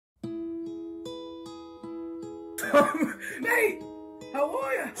Mate, how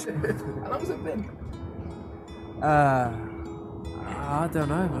are you? How long has it been? I don't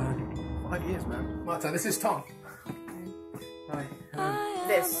know, man. 5 years, man. Marta, this is Tom. Hi.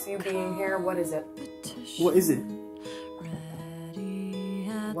 This, you being here, what is it? What is it?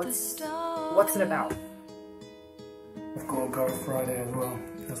 What's it about? I've got to go Friday as well.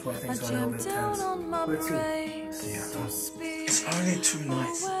 That's why things are a little bit tense. Let's see. It's only 2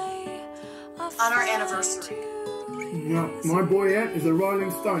 nights. On our anniversary. No, my boy is a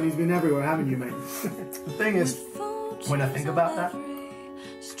Rolling Stone. He's been everywhere, haven't you, mate? The thing is, when I think about that,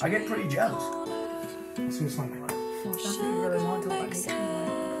 I get pretty jealous. Let's do something like that. That's what you really want to let me get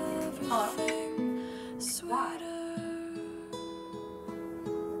Hello? What?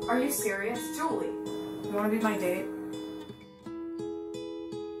 Are you serious? Julie, you want to be my date?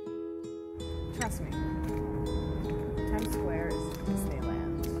 Trust me. Times Square is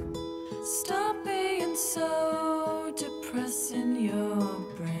Disneyland. Stop being so depressing, you're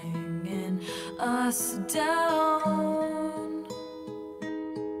bringing us down.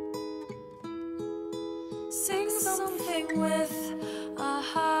 Sing something with a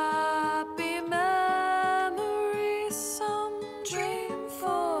happy memory, some dream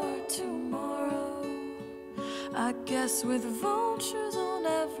for tomorrow. I guess with vultures on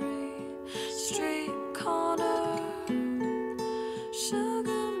every street corner,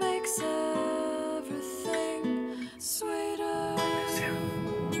 sugar makes everything sweeter.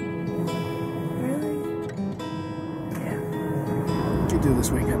 Really? Yeah. What did you do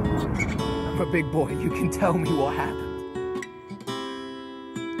this weekend? I'm a big boy. You can tell me what happened.